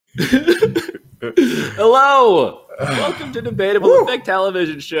Hello! Welcome to Debatable, the big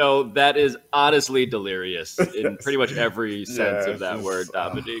television show that is honestly delirious in pretty much every sense of that word,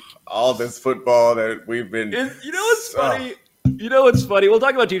 Dominique. All this football that we've been... You know what's funny? You know what's funny? We'll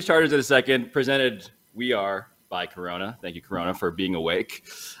talk about Chiefs Chargers in a second. Presented, we are, by Corona. Thank you, Corona, for being awake.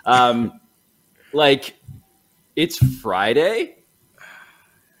 It's Friday?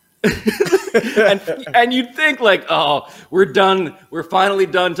 and you'd think we're done, we're finally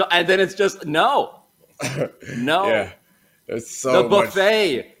done, and then it's just no. Yeah, there's so the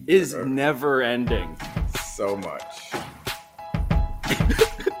buffet is never ending. So much.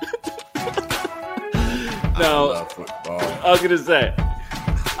 No, I love football. I was gonna say,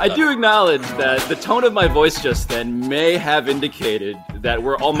 I do acknowledge that the tone of my voice just then may have indicated that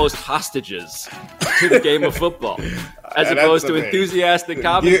we're almost hostages to the game of football, as opposed to enthusiastic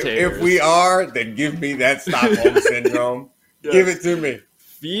commentators. If we are, then give me that Stockholm syndrome. Yes. Give it to me.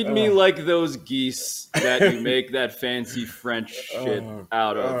 Feed me like those geese that you make that fancy French shit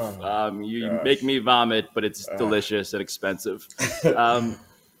out of. You make me vomit, but it's delicious and expensive.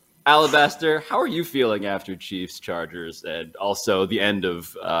 Alabaster, how are you feeling after Chiefs Chargers and also the end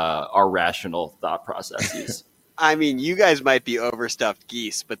of our rational thought processes? I mean, you guys might be overstuffed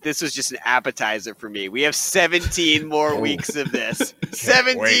geese, but this was just an appetizer for me. We have 17 more weeks of this.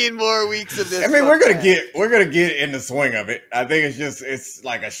 17 more weeks of this. I mean, we're gonna get in the swing of it. I think it's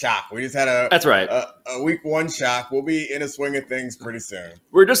like a shock. We just had a week one shock. We'll be in the swing of things pretty soon.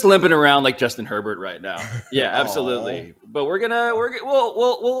 We're just limping around like Justin Herbert right now. Yeah, absolutely. But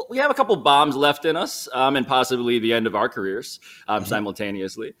we have a couple bombs left in us, and possibly the end of our careers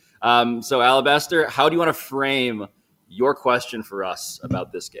simultaneously. So Alabaster, how do you want to frame your question for us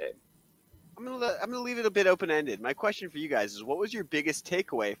about this game? I'm gonna leave it a bit open-ended. My question for you guys is, what was your biggest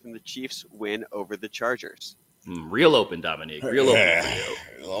takeaway from the Chiefs' win over the Chargers? Real open, Dominique. Real open for you.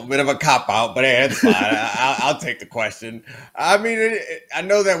 A little bit of a cop-out, but hey, it's fine. I'll take the question. I mean, I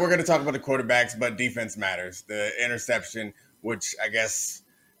know that we're going to talk about the quarterbacks, but defense matters. The interception, which I guess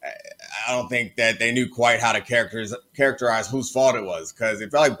I don't think that they knew quite how to characterize whose fault it was, because it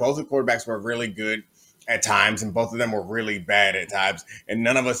felt like both the quarterbacks were really good at times and both of them were really bad at times, and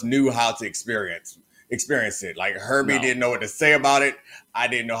none of us knew how to experience it. Like Herbie didn't know what to say about it. I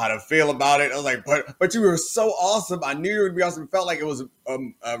didn't know how to feel about it. I was like, but you were so awesome. I knew you would be awesome. It felt like it was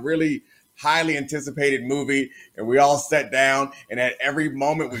a really highly anticipated movie, and we all sat down, and at every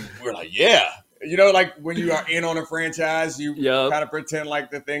moment we were like, yeah. You know, like when you are in on a franchise, you kind of pretend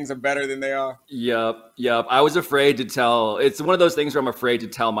like the things are better than they are. Yep. I was afraid to tell. It's one of those things where I'm afraid to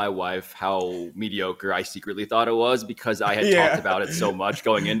tell my wife how mediocre I secretly thought it was because I had talked about it so much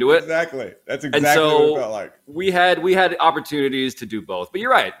going into it. Exactly. That's exactly what it felt like. We had opportunities to do both. But you're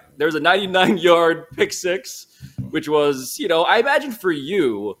right. There's a 99-yard pick six, which was, I imagine for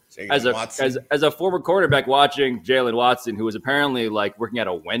you as a former quarterback watching Jalen Watson, who was apparently like working at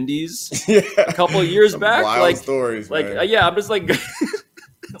a Wendy's a couple of years back. Wild stories, man. I'm just like,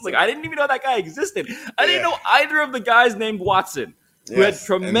 I didn't even know that guy existed. I didn't know either of the guys named Watson, who had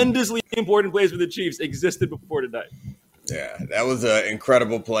tremendously important plays for the Chiefs, existed before tonight. Yeah, that was an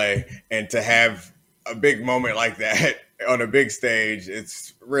incredible play. And to have a big moment like that on a big stage,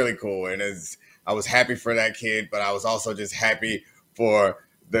 it's really cool. And I was happy for that kid, but I was also just happy for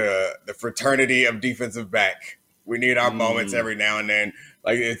the fraternity of defensive back. We need our moments every now and then.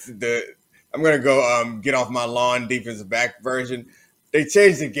 Like I'm gonna go get off my lawn defensive back version. They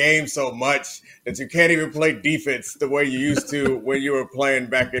changed the game so much that you can't even play defense the way you used to when you were playing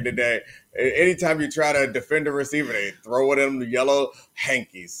back in the day. Anytime you try to defend a receiver, they throw it in the yellow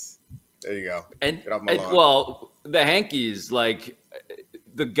hankies. There you go. Get off my lawn. Well, the hankies, like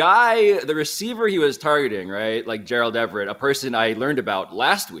the receiver he was targeting, right? Like Gerald Everett, a person I learned about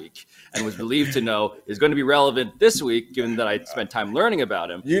last week and was believed to know is going to be relevant this week, given that I spent time learning about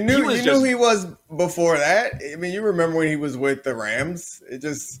him. You knew he was before that. I mean, you remember when he was with the Rams?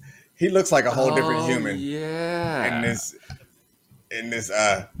 He looks like a whole different human. Yeah. In this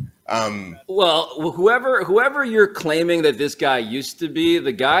well, whoever you're claiming that this guy used to be,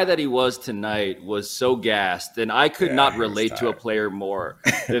 the guy that he was tonight was so gassed, and I could not relate to a player more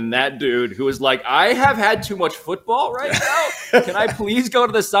than that dude who was like, I have had too much football right now. Can I please go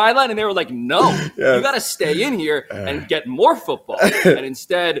to the sideline? And they were like, no, you got to stay in here and get more football. And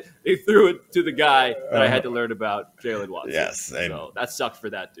instead, they threw it to the guy that I had to learn about, Jalen Watson. Yes. So that sucked for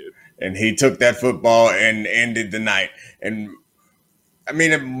that dude. And he took that football and ended the night. And I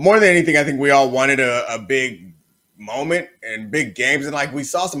mean, more than anything, I think we all wanted a big moment and big games. And like we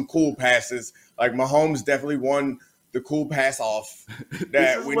saw some cool passes. Like Mahomes definitely won the cool pass off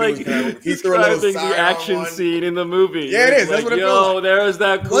that we like knew. He threw a little the action scene in the movie. Yeah, it is. That's like, what it feels like. There's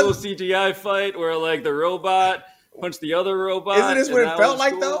that cool CGI fight where like the robot punched the other robot. Isn't this what it felt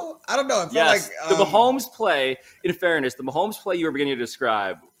like, cool. Though? I don't know. It felt yes, like the Mahomes play. In fairness, the Mahomes play you were beginning to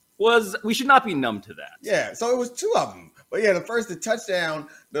describe was we should not be numb to that. Yeah, so it was two of them. But yeah, the touchdown,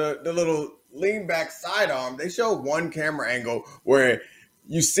 the little lean back sidearm, they showed one camera angle where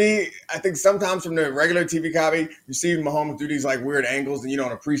you see, I think sometimes from the regular TV copy, you see Mahomes do these like weird angles and you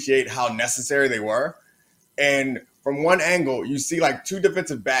don't appreciate how necessary they were. And from one angle, you see like two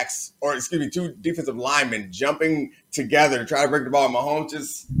defensive linemen jumping together to try to break the ball. Mahomes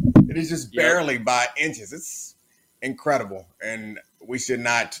it is just barely by inches. It's incredible. And we should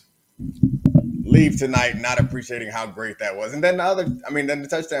not leave tonight not appreciating how great that was. And then the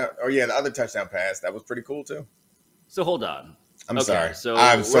other touchdown pass, that was pretty cool too. So hold on. I'm sorry. So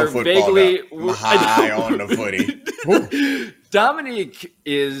I'm so footballed up. High on the footy. Dominique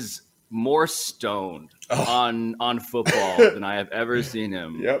is more stoned on football than I have ever seen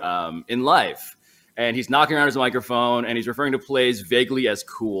him in life. And he's knocking around his microphone and he's referring to plays vaguely as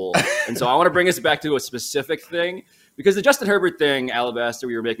cool. And so I want to bring us back to a specific thing. Because the Justin Herbert thing, Alabaster,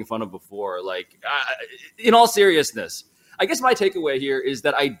 we were making fun of before, like, in all seriousness, I guess my takeaway here is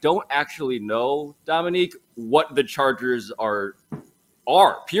that I don't actually know, Dominique, what the Chargers are,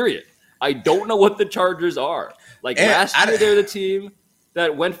 period. I don't know what the Chargers are. Like, last year, they're the team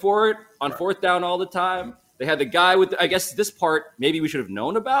that went for it on fourth down all the time. They had the guy with, I guess this part maybe we should have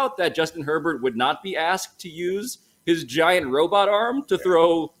known about, that Justin Herbert would not be asked to use his giant robot arm to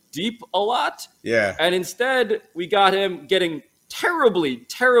throw deep a lot. Yeah. And instead, we got him getting terribly,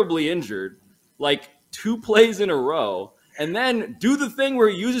 terribly injured, like 2 plays in a row, and then do the thing where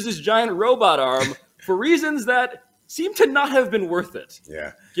he uses his giant robot arm for reasons that seem to not have been worth it.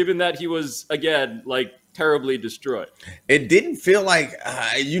 Yeah. Given that he was, again, like terribly destroyed. It didn't feel like,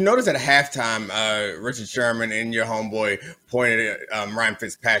 you noticed at halftime, Richard Sherman and your homeboy pointed at Ryan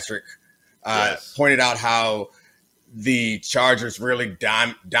Fitzpatrick, pointed out how the Chargers really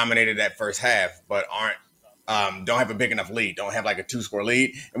dominated that first half, but don't have a big enough lead, don't have like a 2-score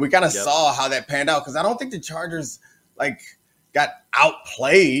lead. And we kind of saw how that panned out because I don't think the Chargers like got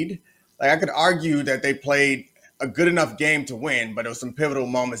outplayed. Like I could argue that they played a good enough game to win, but there was some pivotal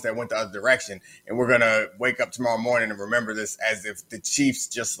moments that went the other direction. And we're going to wake up tomorrow morning and remember this as if the Chiefs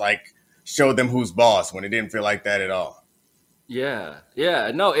just like showed them who's boss when it didn't feel like that at all. Yeah.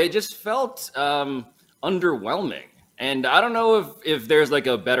 No, it just felt underwhelming. And I don't know if there's like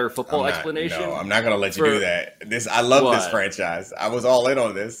a better football explanation. No, I'm not going to let you do that. I love this franchise. I was all in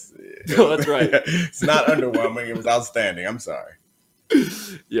on this. No, that's right. It's not underwhelming. It was outstanding. I'm sorry.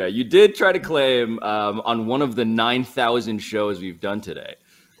 Yeah, you did try to claim on one of the 9,000 shows we've done today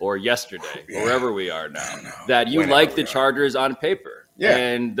or yesterday, or wherever we are now, that you like the Chargers on paper. Yeah.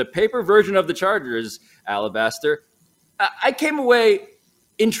 And the paper version of the Chargers, Alabaster, I came away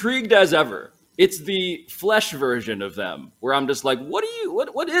intrigued as ever. It's the flesh version of them where I'm just like, what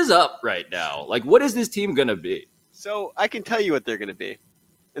is up right now? Like, what is this team going to be? So I can tell you what they're going to be.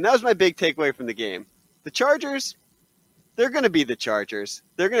 And that was my big takeaway from the game. The Chargers, they're going to be the Chargers.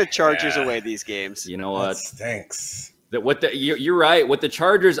 They're going to Chargers away these games. You know what? That stinks. You're right. What the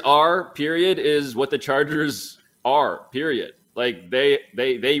Chargers are, period, is what the Chargers are, period. Like,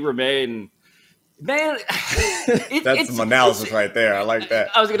 they remain... Man, that's some analysis right there. I like that.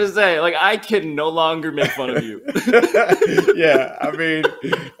 I was gonna say, like, I can no longer make fun of you. Yeah, I mean,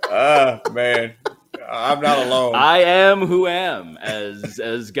 man, I'm not alone. I am who am,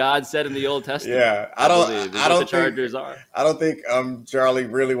 as God said in the Old Testament. Yeah, I don't think the Chargers are. I don't think Charlie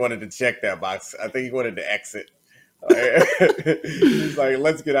really wanted to check that box. I think he wanted to exit. He's like,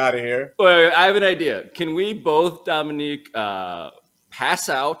 let's get out of here. Wait, I have an idea. Can we both, Dominique, pass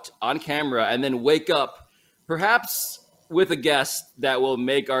out on camera and then wake up perhaps with a guest that will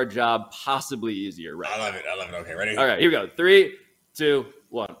make our job possibly easier? Right. I love it. Okay, ready? All right, here we go. 3, 2,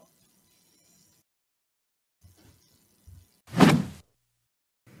 1.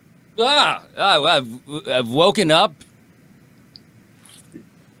 I've woken up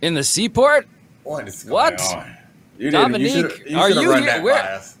in the seaport. What is going on? Dominique, are you here?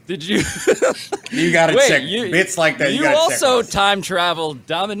 Where did you? You got to check bits like that. You also time traveled,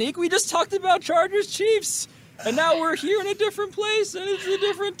 Dominique. We just talked about Chargers Chiefs, and now we're here in a different place, and it's a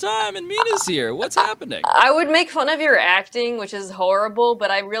different time, and Mina's here. What's happening? I would make fun of your acting, which is horrible, but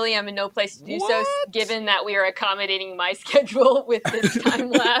I really am in no place to do so, given that we are accommodating my schedule with this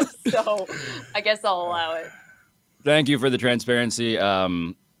time lapse. So I guess I'll allow it. Thank you for the transparency,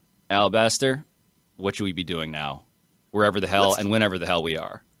 Alabaster. What should we be doing now? Wherever the hell and whenever the hell we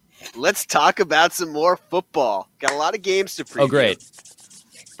are. let's talk about some more football. Got a lot of games to preview. Oh, great.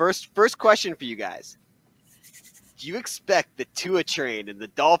 First question for you guys. Do you expect the Tua train and the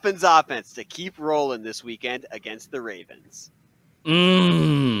Dolphins offense to keep rolling this weekend against the Ravens?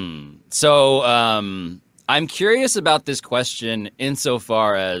 So I'm curious about this question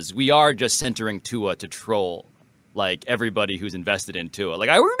insofar as we are just centering Tua to troll like everybody who's invested in Tua. Like,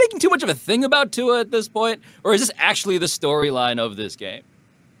 are we making too much of a thing about Tua at this point? Or is this actually the storyline of this game?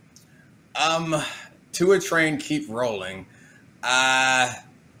 Tua train keep rolling. They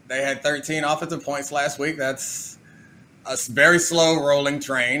had 13 offensive points last week. That's a very slow rolling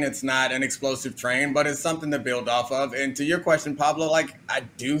train. It's not an explosive train, but it's something to build off of. And to your question, Pablo, like, I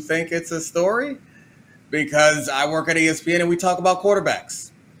do think it's a story because I work at ESPN and we talk about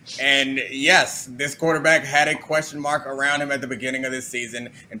quarterbacks. And yes, this quarterback had a question mark around him at the beginning of this season,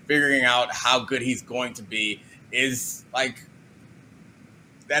 and figuring out how good he's going to be is like,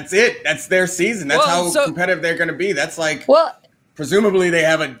 that's it. That's their season. That's how competitive they're going to be. That's like, presumably they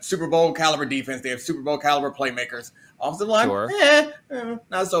have a Super Bowl caliber defense. They have Super Bowl caliber playmakers. Offensive line,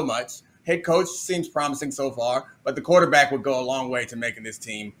 not so much. Head coach seems promising so far, but the quarterback would go a long way to making this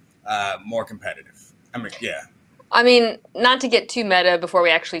team more competitive. I mean, not to get too meta before we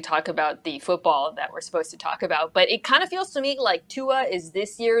actually talk about the football that we're supposed to talk about, but it kind of feels to me like Tua is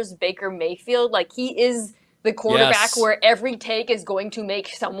this year's Baker Mayfield. Like, he is the quarterback where every take is going to make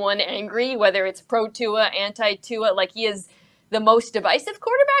someone angry, whether it's pro Tua, anti Tua. Like, he is the most divisive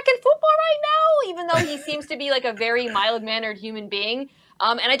quarterback in football right now, even though he seems to be like a very mild-mannered human being.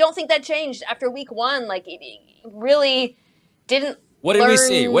 And I don't think that changed after week one. Like, it really didn't. What did we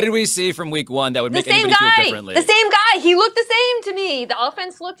see? What did we see from week one that would make anybody feel differently? The same guy. He looked the same to me. The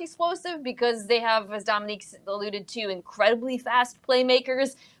offense looked explosive because they have, as Dominique alluded to, incredibly fast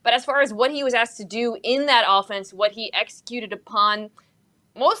playmakers. But as far as what he was asked to do in that offense, what he executed upon,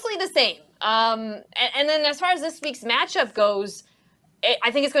 mostly the same. And then as far as this week's matchup goes, I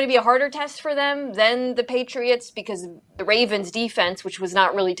think it's going to be a harder test for them than the Patriots because the Ravens defense, which was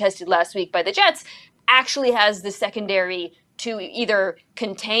not really tested last week by the Jets, actually has the secondary to either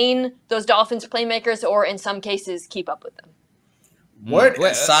contain those Dolphins playmakers or in some cases keep up with them.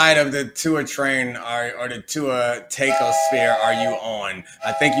 What side of the Tua train or the Tua takeosphere are you on?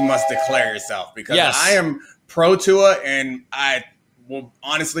 I think you must declare yourself because I am pro Tua, and I will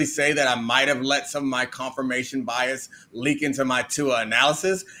honestly say that I might have let some of my confirmation bias leak into my Tua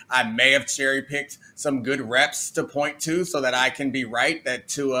analysis. I may have cherry-picked some good reps to point to so that I can be right that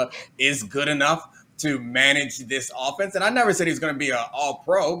Tua is good enough to manage this offense. And I never said he's going to be an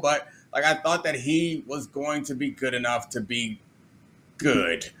all-pro, but like I thought that he was going to be good enough to be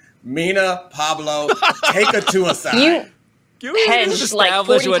good. Mina, Pablo, take a Tua side. Can we just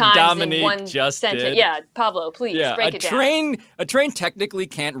establish what Dominique just did? Yeah, Pablo, please break it down. A train technically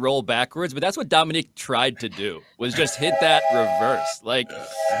can't roll backwards, but that's what Dominique tried to do, was just hit that reverse. Like,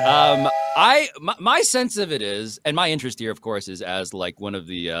 my sense of it is, and my interest here, of course, is as like one of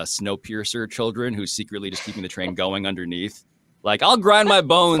the Snowpiercer children who's secretly just keeping the train going underneath. Like, I'll grind my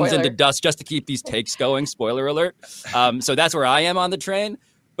bones into dust just to keep these takes going. Spoiler alert. So that's where I am on the train.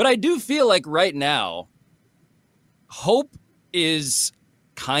 But I do feel like right now, hope is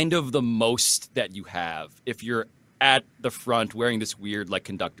kind of the most that you have if you're at the front wearing this weird like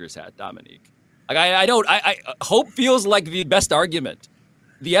conductor's hat, Dominique. Like I hope feels like the best argument.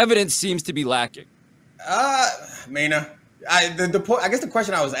 The evidence seems to be lacking. Mina, I guess the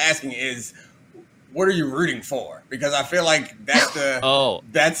question I was asking is, what are you rooting for? Because I feel like that's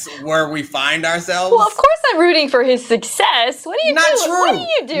that's where we find ourselves. Well, of course I'm rooting for his success. What are you doing? True. What are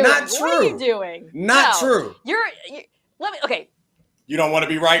you doing? Not true. What are you doing? Not true. Okay. You don't want to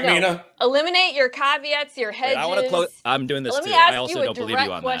be right, Mina? Eliminate your caveats, your hedges. I want to close. I'm doing this Let too. me ask I also you a don't believe you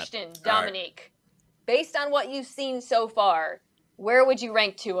direct on question, that. Dominique. Right. Based on what you've seen so far, where would you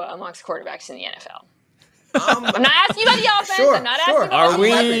rank Tua amongst quarterbacks in the NFL? I'm not asking you about the offense. Sure, I'm not asking about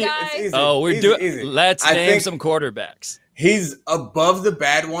the guy. It's easy. We're doing. Let's name some quarterbacks. He's above the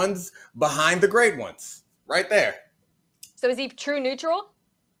bad ones, behind the great ones, right there. So is he true neutral?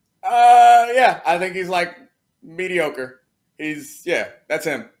 Yeah, I think he's like mediocre. That's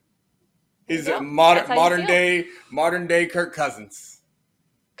him. He's a modern day Kirk Cousins.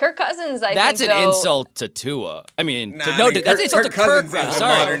 Kirk Cousins, that's an insult to Tua. I mean, that's an insult to Kirk.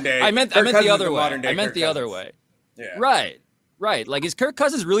 Sorry, I meant the other way. I meant the other way. Yeah. Right. Like, is Kirk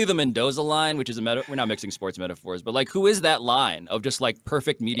Cousins really the Mendoza line, which is a we're not mixing sports metaphors, but like, who is that line of just like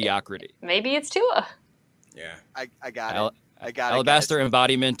perfect mediocrity? Maybe it's Tua. Yeah, I got it. I got it. Alabaster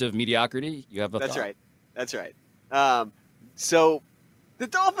embodiment of mediocrity. You have a That's thought. right. That's right. So The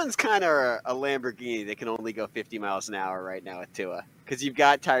Dolphins kind of are a Lamborghini that can only go 50 miles an hour right now with Tua. Because you've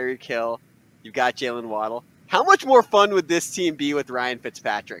got Tyreek Hill, you've got Jalen Waddle. How much more fun would this team be with Ryan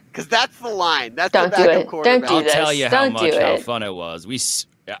Fitzpatrick? Because that's the line. That's the backup quarterback. I'll tell you how fun it was.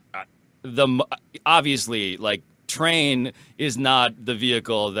 Obviously, like, train is not the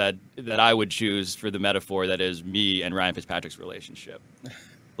vehicle that I would choose for the metaphor that is me and Ryan Fitzpatrick's relationship.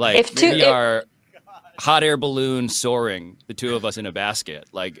 Like, we are hot air balloon soaring, the two of us in a basket,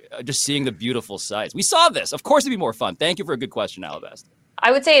 like just seeing the beautiful sights. We saw this. Of course it'd be more fun. Thank you for a good question, Alabasta.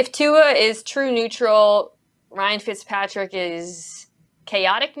 I would say if Tua is true neutral, Ryan Fitzpatrick is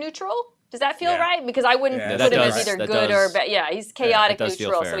chaotic neutral. Does that feel right? Because I wouldn't put him as either good or bad. Yeah, he's chaotic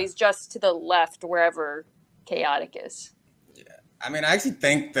neutral, so he's just to the left wherever chaotic is. Yeah. I mean, I actually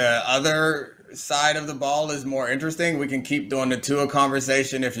think the other side of the ball is more interesting. We can keep doing the Tua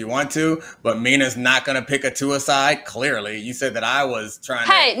conversation if you want to, but Mina's not going to pick a Tua side. Clearly, you said that I was trying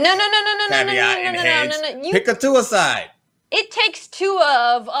to pick a Tua side. It takes two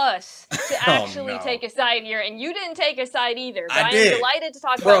of us to actually take a side here, and you didn't take a side either. But I am delighted to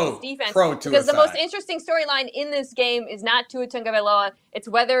talk about this defense because the most interesting storyline in this game is not Tua Tagovailoa. It's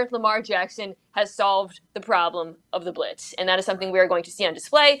whether Lamar Jackson has solved the problem of the blitz, and that is something we are going to see on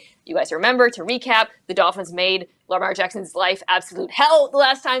display. You guys remember, to recap, the Dolphins made Lamar Jackson's life absolute hell the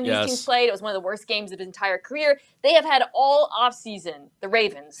last time these teams played. It was one of the worst games of his entire career. They have had all offseason, the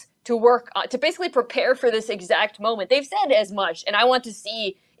Ravens, to work to basically prepare for this exact moment. They've said as much, and I want to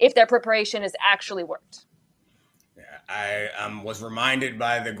see if their preparation has actually worked. Yeah, I was reminded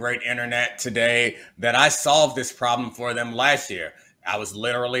by the great internet today that I solved this problem for them last year. I was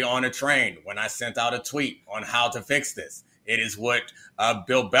literally on a train when I sent out a tweet on how to fix this. It is what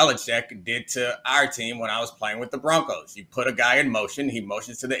Bill Belichick did to our team when I was playing with the Broncos. You put a guy in motion. He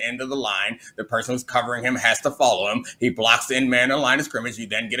motions to the end of the line. The person who's covering him has to follow him. He blocks the end man on the line of scrimmage. You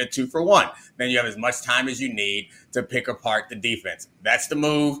then get a 2-for-1. Then you have as much time as you need to pick apart the defense. That's the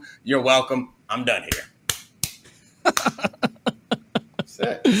move. You're welcome. I'm done here.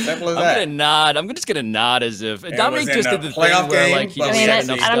 Simple as that. I'm just gonna nod as if Dominic just did the playoff thing where, like, he I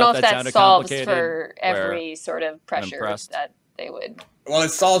don't know if that solves for every sort of pressure that they would. Well, it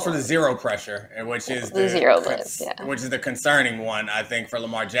solves for the zero pressure, which is the zero blitz, which is the concerning one, I think, for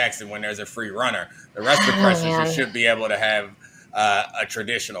Lamar Jackson when there's a free runner. The rest of the pressures you should be able to have a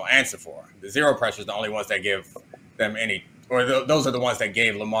traditional answer for. The zero pressure is the only ones that give them any, or those are the ones that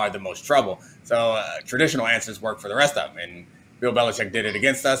gave Lamar the most trouble. So traditional answers work for the rest of them, and Bill Belichick did it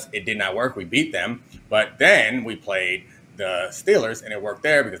against us. It did not work. We beat them. But then we played the Steelers, and it worked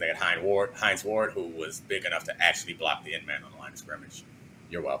there because they had Hines Ward, who was big enough to actually block the end man on the line of scrimmage.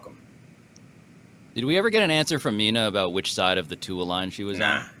 You're welcome. Did we ever get an answer from Mina about which side of the Tua line she was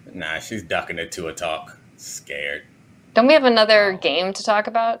on? Nah, she's ducking the Tua talk. Scared. Don't we have another game to talk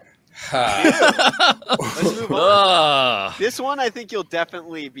about? Let's move on. This one, I think you'll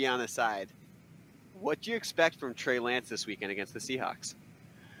definitely be on the side. What do you expect from Trey Lance this weekend against the Seahawks?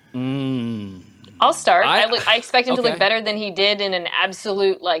 I'll start. I expect him to look better than he did in an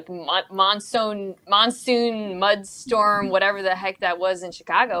absolute monsoon mud storm, whatever the heck that was in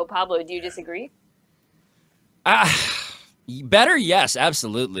Chicago. Pablo, do you disagree? Better, yes,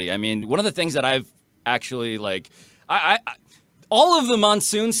 absolutely. I mean, one of the things that I've actually all of the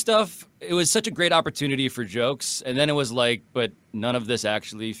monsoon stuff, it was such a great opportunity for jokes. And then it was like, but none of this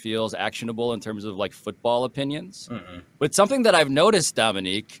actually feels actionable in terms of like football opinions. But something that I've noticed,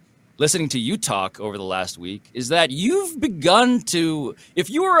 Dominique, listening to you talk over the last week, is that you've begun to, if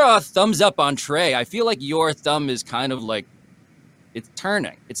you were a thumbs up on Trey, I feel like your thumb is kind of like, it's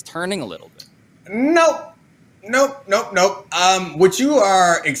turning a little bit. Nope. What you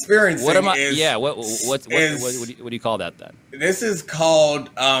are experiencing what do you call that then? This is called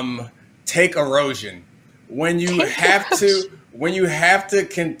take erosion. When you have to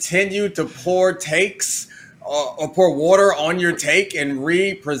continue to pour takes or pour water on your take and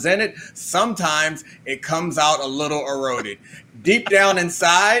re-present it, sometimes it comes out a little eroded. Deep down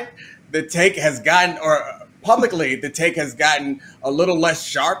inside, the take has gotten, or publicly, the take has gotten a little less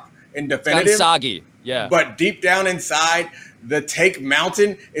sharp and definitive. It's gotten soggy. Yeah. But deep down inside, the take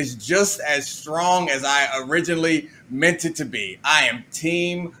mountain is just as strong as I originally meant it to be. I am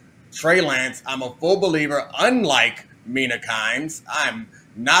team Trey Lance. I'm a full believer. Unlike Mina Kimes, I'm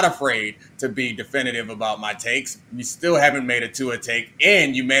not afraid to be definitive about my takes. You still haven't made a Tua take,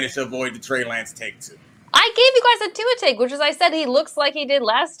 and you managed to avoid the Trey Lance take too. I gave you guys a Tua take, which is I said he looks like he did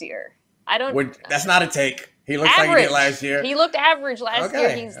last year. That's not a take. He looks average. like he did last year. He looked average last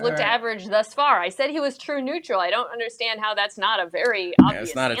year. He's looked average thus far. I said he was true neutral. I don't understand how that's not a very obvious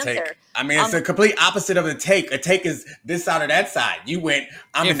it's not answer. a take. I mean, it's the complete opposite of a take. A take is this side or that side. You went,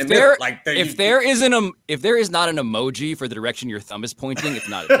 I'm in the middle. Like if there is not an emoji for the direction your thumb is pointing, it's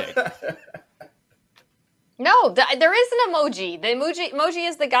not a take. No, there is an emoji. The emoji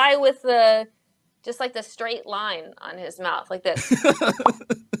is the guy with the just like the straight line on his mouth, like this.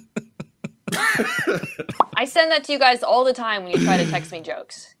 I send that to you guys all the time when you try to text me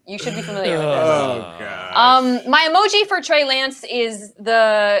jokes. You should be familiar with this. Oh, God. My emoji for Trey Lance is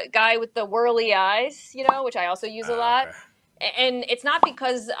the guy with the whirly eyes, which I also use a lot. And it's not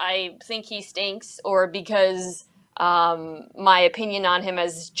because I think he stinks or because my opinion on him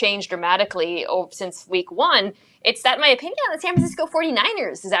has changed dramatically since week 1. It's that my opinion on the San Francisco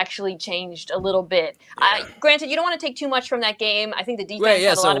 49ers has actually changed a little bit. Yeah. Granted, you don't want to take too much from that game. I think the defense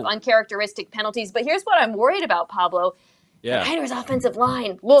had a lot of uncharacteristic penalties. But here's what I'm worried about, Pablo. The Niners' offensive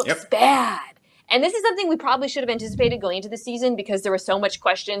line looks bad. And this is something we probably should have anticipated going into the season because there were so much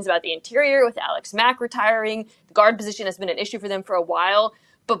questions about the interior with Alex Mack retiring. The guard position has been an issue for them for a while.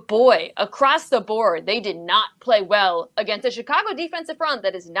 But boy, across the board, they did not play well against a Chicago defensive front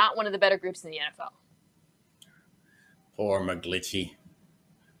that is not one of the better groups in the NFL. Poor McGlinchey.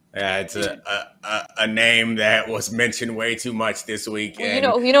 Yeah, it's a name that was mentioned way too much this week.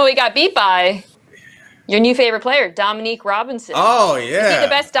 Well, he got beat by your new favorite player, Dominique Robinson. Oh, yeah. Is he the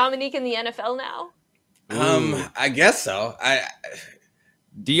best Dominique in the NFL now? I guess so.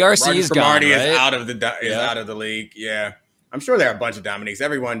 DRC is gone, right? is out of the league. Yeah. I'm sure there are a bunch of Dominiques.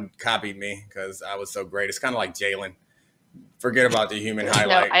 Everyone copied me because I was so great. It's kind of like Jalen. Forget about the human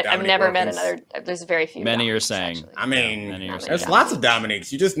highlight. No, I've never met another. There's very few. Many Dominiques, are saying. Actually. I mean, there's lots of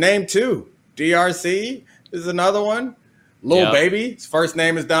Dominiques. You just named 2. DRC is another one. Lil Baby, his first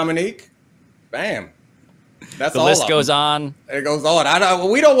name is Dominique. Bam. That's all. The list goes on. It goes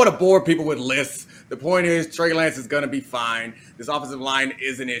on. We don't want to bore people with lists. The point is, Trey Lance is going to be fine. This offensive line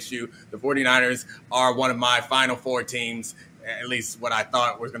is an issue. The 49ers are one of my final 4 teams, at least what I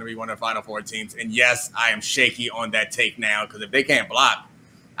thought was going to be one of the final 4 teams. And yes, I am shaky on that take now because if they can't block,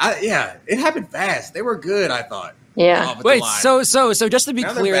 it happened fast. They were good, I thought. Yeah. Wait, so just to be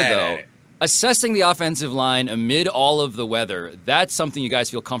clear, though, assessing the offensive line amid all of the weather, that's something you guys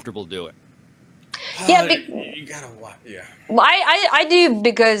feel comfortable doing. Yeah, you gotta watch. Yeah, well, I do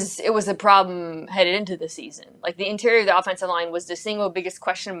because it was a problem headed into the season. Like the interior of the offensive line was the single biggest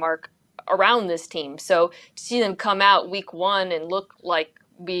question mark around this team. So to see them come out week 1 and look like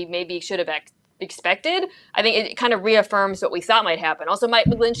we maybe should have expected, I think it kind of reaffirms what we thought might happen. Also, Mike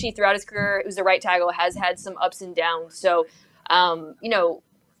McGlinchey throughout his career, who's the right tackle, has had some ups and downs. So,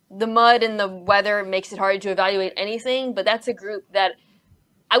 the mud and the weather makes it hard to evaluate anything. But that's a group that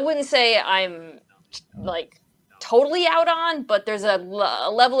I wouldn't say I'm like totally out on, but there's a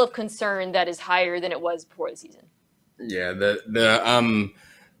level of concern that is higher than it was before the season. Yeah,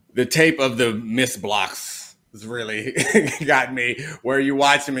 the tape of the missed blocks has really got me. Where you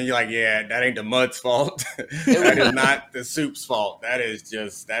watch them and you're like, yeah, that ain't the mud's fault. That is not the soup's fault.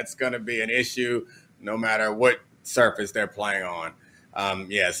 That's going to be an issue no matter what surface they're playing on.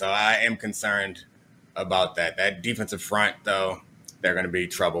 So I am concerned about that. That defensive front, though, they're going to be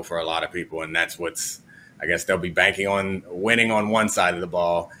trouble for a lot of people, and that's I guess they'll be banking on winning on one side of the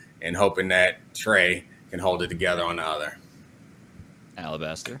ball and hoping that Trey can hold it together on the other.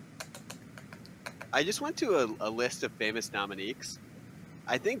 Alabaster. I just went to a list of famous Dominiques.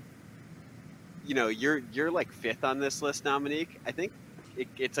 I think, you're like 5th on this list, Dominique. I think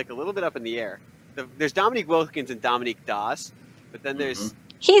it's like a little bit up in the air. There's Dominique Wilkins and Dominique Doss, but then there's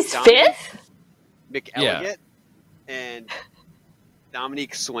he's Dominique 5th. McElligott and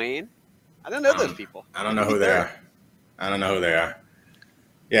Dominique Swain. I don't know those people. I don't know who they are.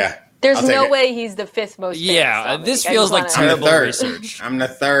 Yeah. There's no way he's the 5th most famous. Yeah, this feels like terrible research. I'm the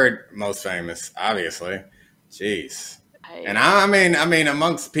 3rd most famous, obviously. Jeez. And I mean,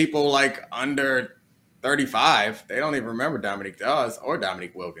 amongst people like under 35, they don't even remember Dominique Doss or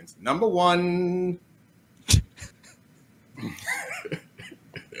Dominique Wilkins. Number 1.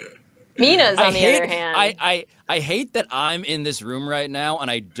 Mina's on the other hand. I hate that I'm in this room right now and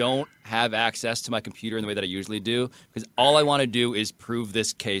I don't have access to my computer in the way that I usually do because all I want to do is prove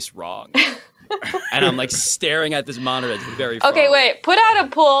this case wrong. And I'm like staring at this monitor that's very far away. Wait. Put out a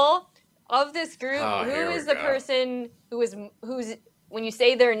poll of this group. Who is the person who's when you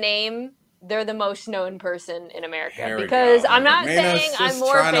say their name, they're the most known person in America. Here we because go. I'm not Mina's saying just I'm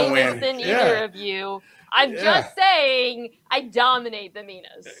more trying to famous win. than Yeah. either of you. I'm just saying I dominate the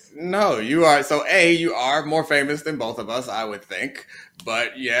Minas. No, you are. So, you are more famous than both of us, I would think.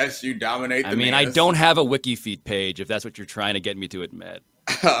 But yes, you dominate the I Minas. don't have a WikiFeet page, if that's what you're trying to get me to admit.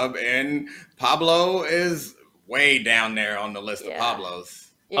 And Pablo is way down there on the list of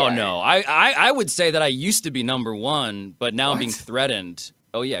Pablos. Yeah. Oh, no. I would say that I used to be number one, but now I'm being threatened.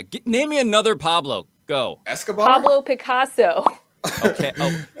 Oh, yeah. Name me another Pablo. Go. Escobar? Pablo Picasso. Okay.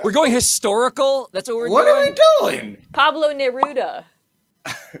 Oh, we're going historical? That's what we're doing? What are we doing? Pablo Neruda.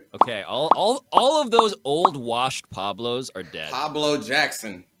 Okay. All of those old washed Pablos are dead. Pablo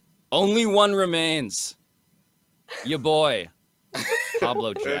Jackson. Only one remains. Your boy.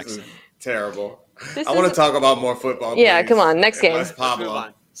 Pablo This Jackson. is terrible. This I want to is- talk about more football. Yeah, please. come on, next game. Less Let's move Pablo.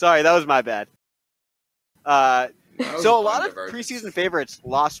 on. Sorry, that was my bad. That was So a fun lot of divergence. preseason favorites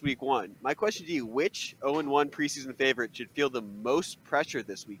lost week 1. My question to you, which 0-1 preseason favorite should feel the most pressure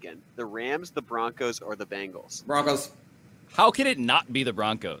this weekend? The Rams, the Broncos, or the Bengals? Broncos. How can it not be the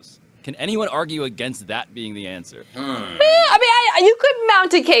Broncos? Can anyone argue against that being the answer? I mean, you could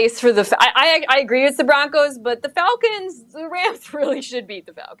mount a case for the. I agree it's the Broncos, but the Falcons, the Rams really should beat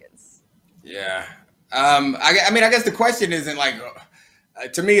the Falcons. Yeah. I mean, I guess the question isn't like,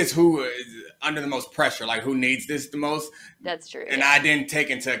 to me, it's who is under the most pressure, like who needs this the most. That's true. And I didn't take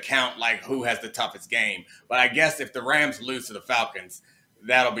into account like who has the toughest game. But I guess if the Rams lose to the Falcons,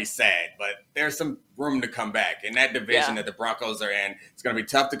 that'll be sad. But there's some room to come back. In that division that the Broncos are in, it's going to be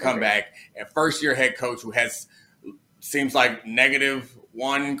tough to come back. And first-year head coach who seems like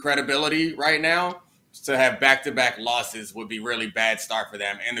 -1 credibility right now, to have back-to-back losses would be really bad start for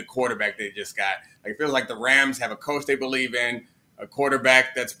them. And the quarterback they just got. Like, it feels like the Rams have a coach they believe in, a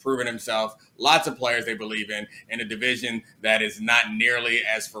quarterback that's proven himself, lots of players they believe in a division that is not nearly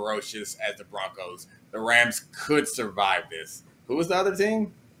as ferocious as the Broncos. The Rams could survive this. Who was the other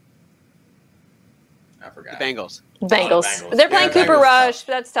team? I forgot. The Bengals. Bengals. Bengals. They're playing Yeah, Cooper Bengals Rush, tough.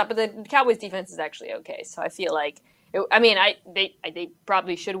 but that's tough. But the Cowboys' defense is actually okay, so I feel like. They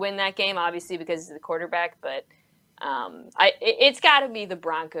probably should win that game, obviously because of the quarterback. But it's got to be the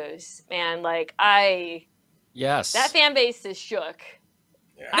Broncos, man. Like Yes. that fan base is shook.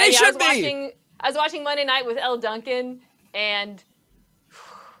 Yeah. They should be. I was watching Monday Night with Elle Duncan, and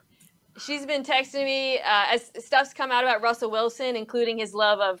she's been texting me as stuff's come out about Russell Wilson, including his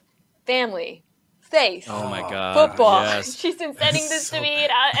love of family, faith, Oh my God. football. Yes. She's been sending this So to me,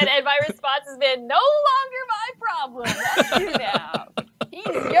 and my response has been, no longer my problem. That's you now.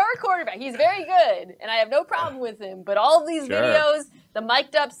 He's your quarterback. He's very good, and I have no problem with him. But all of these Sure. videos, the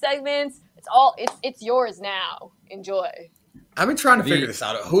mic'd up segments, it's yours now. Enjoy. I've been trying to figure this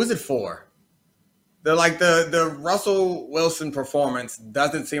out. Who is it for? The Russell Wilson performance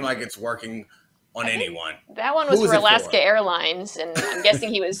doesn't seem like it's working on anyone. That one Who was was for it for? Alaska Airlines, and I'm guessing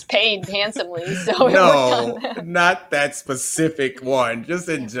he was paid handsomely, so it No, worked on that. not that specific one. Just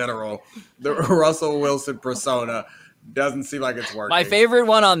in general, the Russell Wilson persona doesn't seem like it's working. My favorite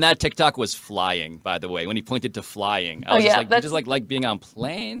one on that TikTok was flying, by the way, when he pointed to flying. I was that's- just like being on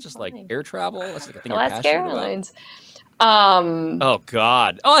planes, just like air travel. That's like a thing we're Alaska passionate about. Airlines. Oh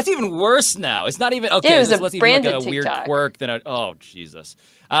God! Oh, it's even worse now. It's not even okay. Yeah, it was let's a even look branded at a weird TikTok. quirk. Oh Jesus!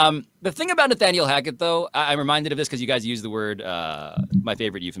 The thing about Nathaniel Hackett, though, I'm reminded of this because you guys use the word, my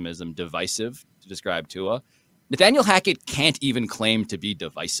favorite euphemism, divisive, to describe Tua. Nathaniel Hackett can't even claim to be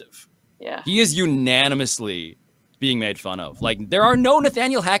divisive. Yeah. He is unanimously being made fun of. Like, there are no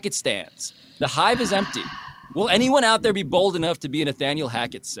Nathaniel Hackett stands. The hive is empty. Will anyone out there be bold enough to be a Nathaniel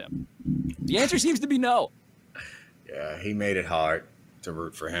Hackett sim? The answer seems to be no. Yeah, he made it hard to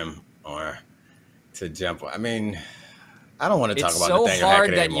root for him or to jump. I mean, I don't want to talk It's about so Nathaniel hard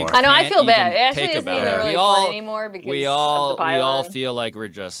Hackett that anymore. you I know, I can't feel bad. even It actually take isn't about even it. really We fun all- anymore because we of all the pylon. feel like we're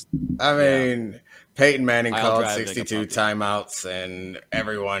just I mean, Peyton Manning I'll called drive like a 62 puppy. timeouts, and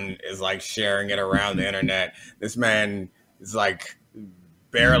everyone is like sharing it around the internet. This man is like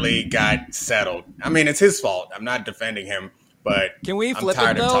barely got settled. I mean, it's his fault. I'm not defending him, but Can we I'm flip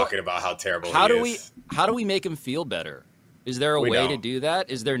tired it, of though? talking about how terrible How he do is. how do we make him feel better? Is there a We way to don't. do that?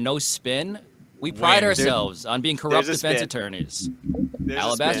 Is there no spin? We pride When? ourselves on being corrupt There's a defense spin. attorneys. There's a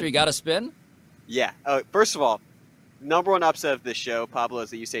Alabaster, spin. you got a spin? Yeah. First of all, number one upset of this show, Pablo, is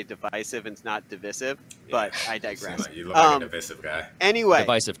that you say divisive and it's not divisive, but I digress. You look like a divisive guy. Anyway,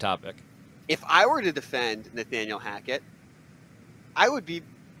 Divisive topic. if I were to defend Nathaniel Hackett, I would be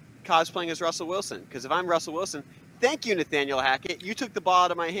cosplaying as Russell Wilson. Because if I'm Russell Wilson, thank you, Nathaniel Hackett. You took the ball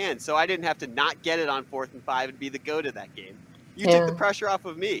out of my hand, so I didn't have to not get it on 4th and 5 and be the GOAT of that game. You Yeah. took the pressure off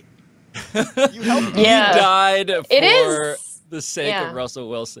of me. You helped me. Yeah. He died for It is. the sake of Russell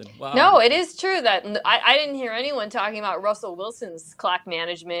Wilson. Wow. No, it is true that I didn't hear anyone talking about Russell Wilson's clock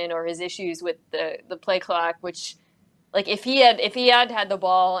management or his issues with the play clock, which, like, if he had the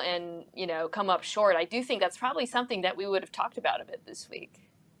ball and, you know, come up short, I do think that's probably something that we would have talked about a bit this week.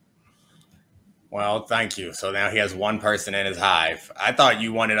 Well, thank you. So now he has one person in his hive. I thought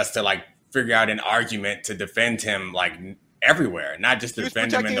you wanted us to, like, figure out an argument to defend him, like, everywhere, not just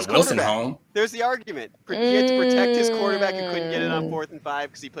defend him in the Wilson home. There's the argument. He had to protect his quarterback and couldn't get it on 4th and 5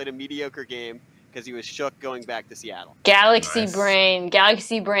 because he played a mediocre game because he was shook going back to Seattle. Galaxy brain.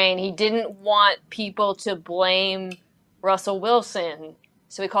 He didn't want people to blame Russell Wilson,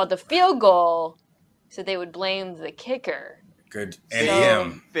 so he called the field goal so they would blame the kicker. Good.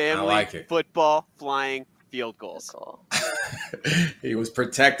 And family, I like it. Football, flying, field goals. He was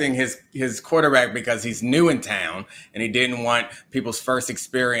protecting his quarterback because he's new in town, and he didn't want people's first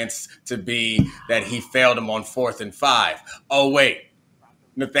experience to be that he failed him on 4th and 5. Oh, wait.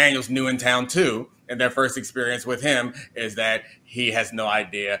 Nathaniel's new in town, too, and their first experience with him is that he has no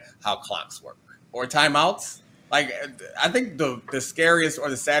idea how clocks work. Or timeouts. Like, I think the scariest or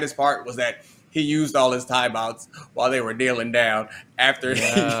the saddest part was that he used all his timeouts while they were kneeling down after he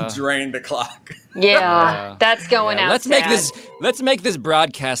drained the clock. Yeah, that's going out. Let's make this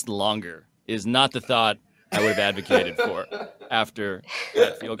broadcast longer. Is not the thought I would have advocated for after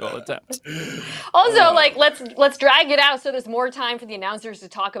that field goal attempt. Also, like, let's drag it out so there's more time for the announcers to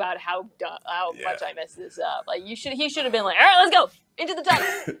talk about how much I messed this up. Like, he should have been like, all right, let's go into the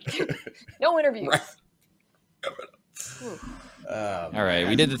tunnel. No interviews. Right. All right,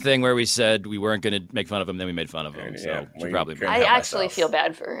 we did the thing where we said we weren't going to make fun of him, then we made fun of him. So probably. I actually feel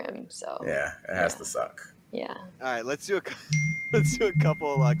bad for him. So yeah, it has to suck. Yeah. All right, let's do a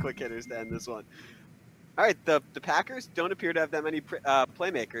couple quick hitters to end this one. All right, the Packers don't appear to have that many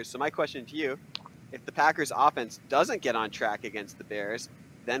playmakers. So my question to you: if the Packers' offense doesn't get on track against the Bears,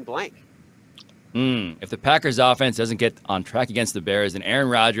 then blank. If the Packers' offense doesn't get on track against the Bears, then Aaron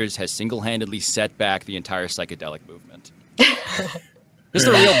Rodgers has single-handedly set back the entire psychedelic movement. Just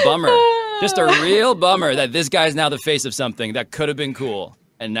a real bummer. Just a real bummer that this guy's now the face of something that could have been cool,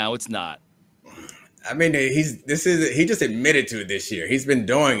 and now it's not. I mean, he just admitted to it this year. He's been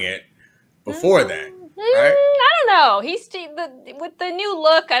doing it before then, right? I don't know. He's with the new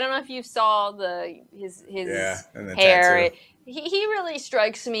look. I don't know if you saw his and the hair. tattoo. He really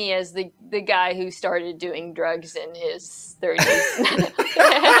strikes me as the guy who started doing drugs in his 30s.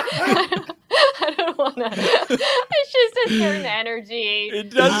 I don't want to. It's just a certain energy.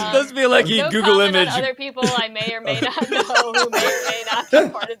 It does feel like he Google image other people I may or may not know who may or may not be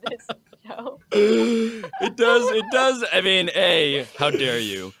part of this show. It does. I mean, A, how dare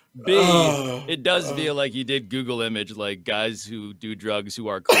you? B, it does feel like he did Google image like guys who do drugs who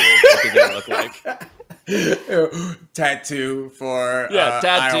are cool. What do they look like? Tattoo for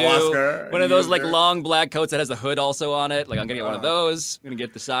tattoo. Ayahuasca. One of those like long black coats that has a hood also on it. Like, I'm gonna get one of those. I'm gonna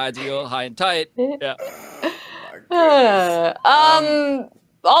get the sides real high and tight. Yeah.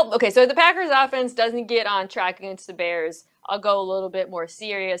 Okay, so if the Packers offense doesn't get on track against the Bears, I'll go a little bit more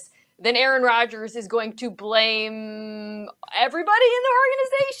serious. Then Aaron Rodgers is going to blame everybody in the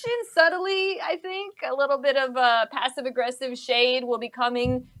organization subtly, I think. A little bit of passive-aggressive shade will be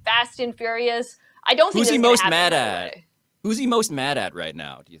coming fast and furious. I don't think Who's he most mad at? Who's he most mad at right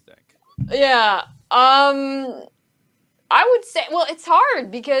now, do you think? Yeah. I would say, well, it's hard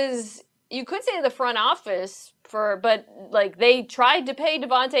because you could say the front office but like they tried to pay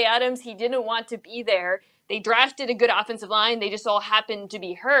Devontae Adams. He didn't want to be there. They drafted a good offensive line. They just all happened to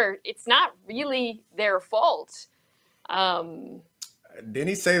be hurt. It's not really their fault. Didn't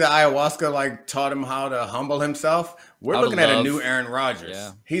he say the ayahuasca taught him how to humble himself? We're looking at a new Aaron Rodgers.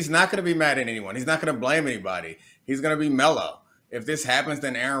 Yeah. He's not going to be mad at anyone. He's not going to blame anybody. He's going to be mellow. If this happens,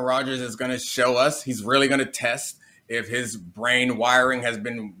 then Aaron Rodgers is going to show us. He's really going to test if his brain wiring has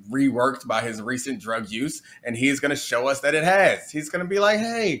been reworked by his recent drug use, and he's going to show us that it has. He's going to be like,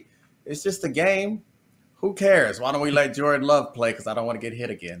 hey, it's just a game. Who cares? Why don't we let Jordan Love play? Because I don't want to get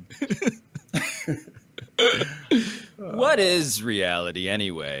hit again. What is reality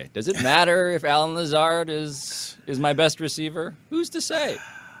anyway? Does it matter if Allen Lazard is my best receiver? Who's to say?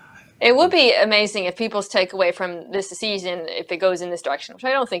 It would be amazing if people's takeaway from this season, if it goes in this direction, which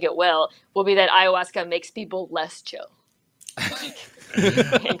I don't think it will be that ayahuasca makes people less chill.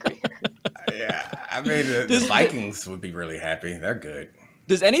 Angrier. Yeah, I mean, the Vikings would be really happy. They're good.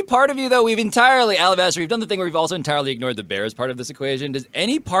 Does any part of you, though, we've done the thing where we've also entirely ignored the Bears part of this equation. Does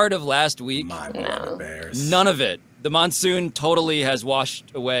any part of last week? The Bears. None of it. The monsoon totally has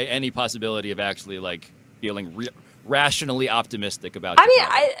washed away any possibility of actually feeling rationally optimistic about. I mean,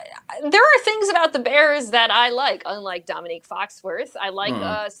 There are things about the Bears that I like, unlike Dominique Foxworth. I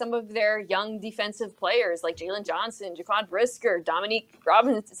like some of their young defensive players like Jalen Johnson, Jaquan Brisker, Dominique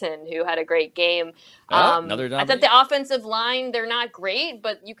Robinson, who had a great game. Another Dominique. I thought the offensive line, they're not great,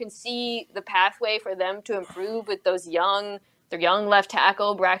 but you can see the pathway for them to improve with their young left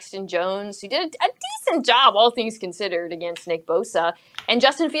tackle, Braxton Jones, who did a decent job, all things considered, against Nick Bosa. And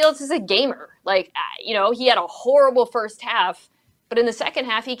Justin Fields is a gamer. He had a horrible first half, but in the second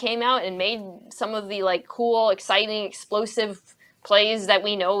half, he came out and made some of the cool, exciting, explosive plays that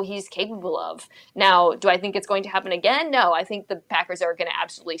we know he's capable of. Now, do I think it's going to happen again? No, I think the Packers are going to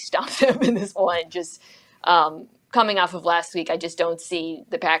absolutely stomp them in this one. Just coming off of last week, I just don't see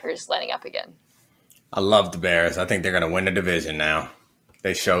the Packers letting up again. I love the Bears. I think they're going to win the division now.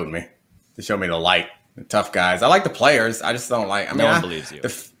 They showed me. They showed me the light. The tough guys. I like the players. I just don't like. No one believes you.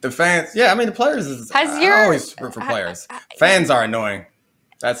 The fans. Yeah, the players is. I always root for players. Fans are annoying.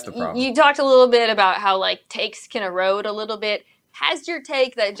 That's the problem. You talked a little bit about how takes can erode a little bit. Has your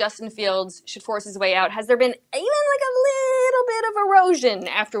take that Justin Fields should force his way out? Has there been even a little bit of erosion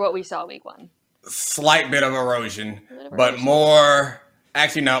after what we saw week one? Slight bit of erosion, but more.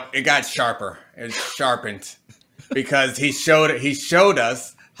 Actually, no. It got sharper. It sharpened because he showed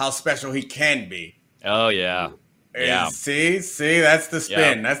us how special he can be. Oh, yeah. Yeah. See, that's the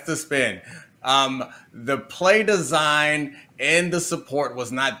spin. Yeah. That's the spin. The play design and the support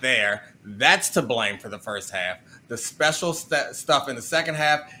was not there. That's to blame for the first half. The special stuff in the second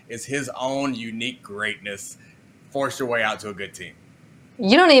half is his own unique greatness. Force your way out to a good team.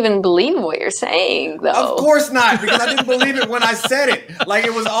 You don't even believe what you're saying, though. Of course not, because I didn't believe it when I said it.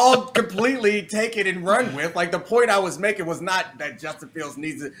 It was all completely taken and run with. The point I was making was not that Justin Fields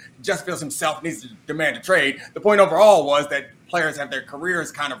himself needs to demand a trade. The point overall was that players have their careers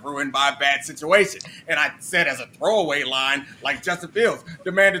kind of ruined by a bad situation. And I said as a throwaway line, Justin Fields,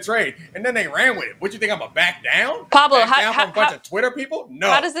 demand a trade. And then they ran with it. What, you think I'm going to back down? Pablo, from a bunch of Twitter people? No.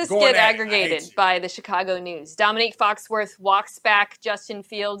 How does this get aggregated by the Chicago News? Dominique Foxworth walks back Justin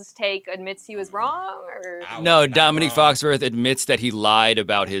Fields' take, admits he was wrong? Or? No, Dominique Foxworth admits that he lied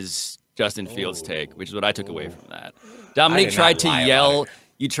about his Justin Fields take, which is what I took away from that. Dominique tried to yell.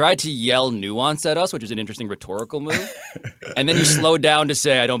 You tried to yell nuance at us, which is an interesting rhetorical move. And then you slowed down to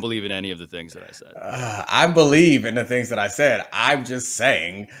say, I don't believe in any of the things that I said. I believe in the things that I said. I'm just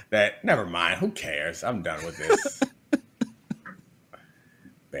saying that, never mind. Who cares? I'm done with this.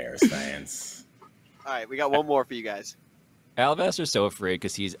 Bears fans. All right, we got one more for you guys. Alabaster's so afraid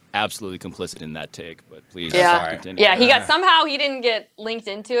because he's absolutely complicit in that take, but please continue. Yeah, he didn't get linked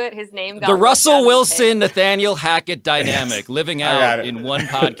into it. His name got the Russell Wilson, Nathaniel Hackett dynamic living out in one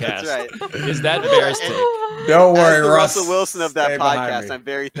podcast. That's right. Is that Bears take? Don't worry, As the Russ. Russell Wilson of that podcast, I'm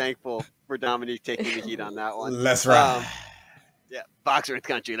very thankful for Dominique taking the heat on that one. Let's ride. Foxworth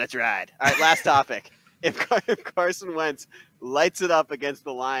country, let's ride. All right, last topic. If Carson Wentz lights it up against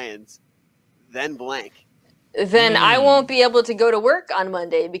the Lions, then blank. Then I won't be able to go to work on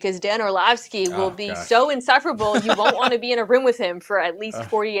Monday because Dan Orlovsky will be so insufferable you won't want to be in a room with him for at least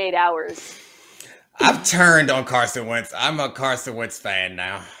 48 hours. I've turned on Carson Wentz. I'm a Carson Wentz fan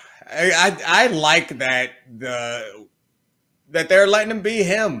now. I like that that they're letting him be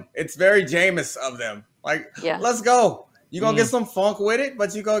him. It's very Jameis of them. Let's go. You're going to get some funk with it,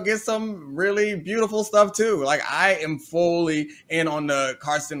 but you're going to get some really beautiful stuff too. I am fully in on the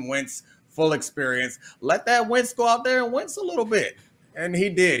Carson Wentz full experience. Let that Wentz go out there and wince a little bit. And he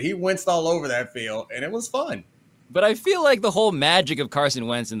did. He winced all over that field, and it was fun. But I feel like the whole magic of Carson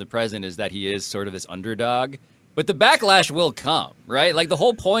Wentz in the present is that he is sort of this underdog. But the backlash will come, right? The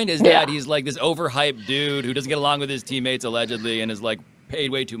whole point is that he's this overhyped dude who doesn't get along with his teammates allegedly and is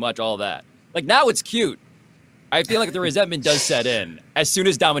paid way too much, all that. Now it's cute. I feel like the resentment does set in as soon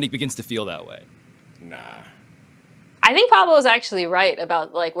as Dominique begins to feel that way. Nah. I think Pablo is actually right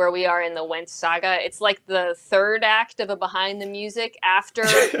about where we are in the Wentz saga. It's the third act of a Behind the Music after,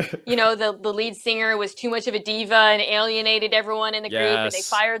 the lead singer was too much of a diva and alienated everyone in the group, and they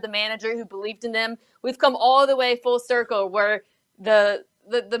fired the manager who believed in them. We've come all the way full circle where the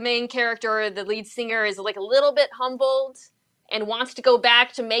main character, the lead singer, is a little bit humbled and wants to go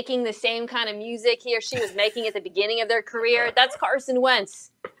back to making the same kind of music he or she was making at the beginning of their career. That's Carson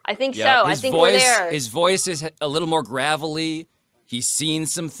Wentz. I think so. I think we're there. His voice is a little more gravelly. He's seen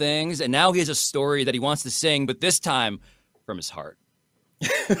some things, and now he has a story that he wants to sing, but this time from his heart.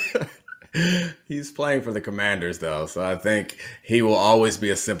 He's playing for the Commanders, though, so I think he will always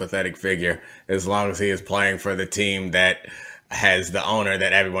be a sympathetic figure as long as he is playing for the team that has the owner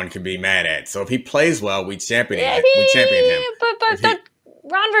that everyone can be mad at. So if he plays well, we champion him. But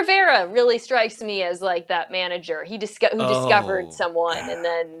Ron Rivera really strikes me as like that manager. Who discovered someone and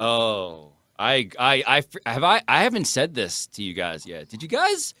then. Oh, I haven't said this to you guys yet. Did you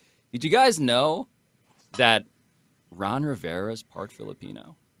guys know that Ron Rivera is part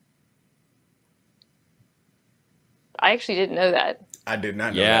Filipino? I actually didn't know that. I did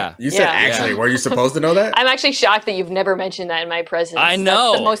not know that. You said actually. Were you supposed to know that? I'm actually shocked that you've never mentioned that in my presence. I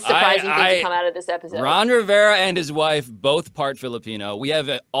know. That's the most surprising thing to come out of this episode. Ron Rivera and his wife, both part Filipino. We have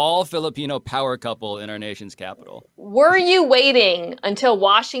an all-Filipino power couple in our nation's capital. Were you waiting until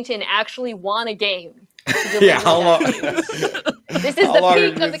Washington actually won a game? How long? This is the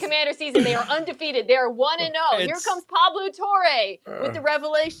peak of the Commander season. They are undefeated. They are 1-0. Here comes Pablo Torre with the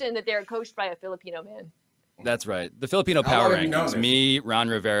revelation that they are coached by a Filipino man. That's right. The Filipino power rankings. Me, Ron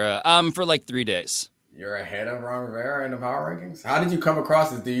Rivera. For like 3 days. You're ahead of Ron Rivera in the power rankings? How did you come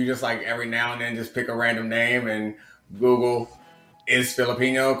across this? Do you just like every now and then just pick a random name and Google is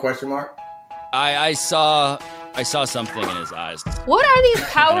Filipino ? I saw something in his eyes. What are these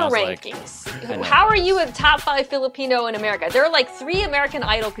power rankings? How are you a top 5 Filipino in America? There are like 3 American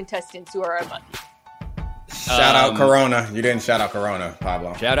Idol contestants who are our buddies. Shout out Corona. You didn't shout out Corona,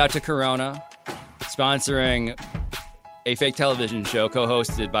 Pablo. Shout out to Corona. Sponsoring a fake television show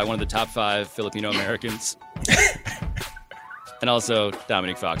co-hosted by one of the top 5 Filipino Americans. And also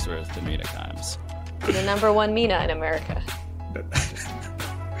Dominique Foxworth, the Mina Times. The number 1 Mina in America.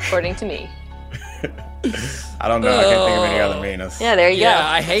 According to me. I don't know. I can't think of any other Minas. Yeah, there you go. Yeah,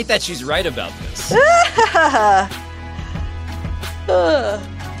 I hate that she's right about this.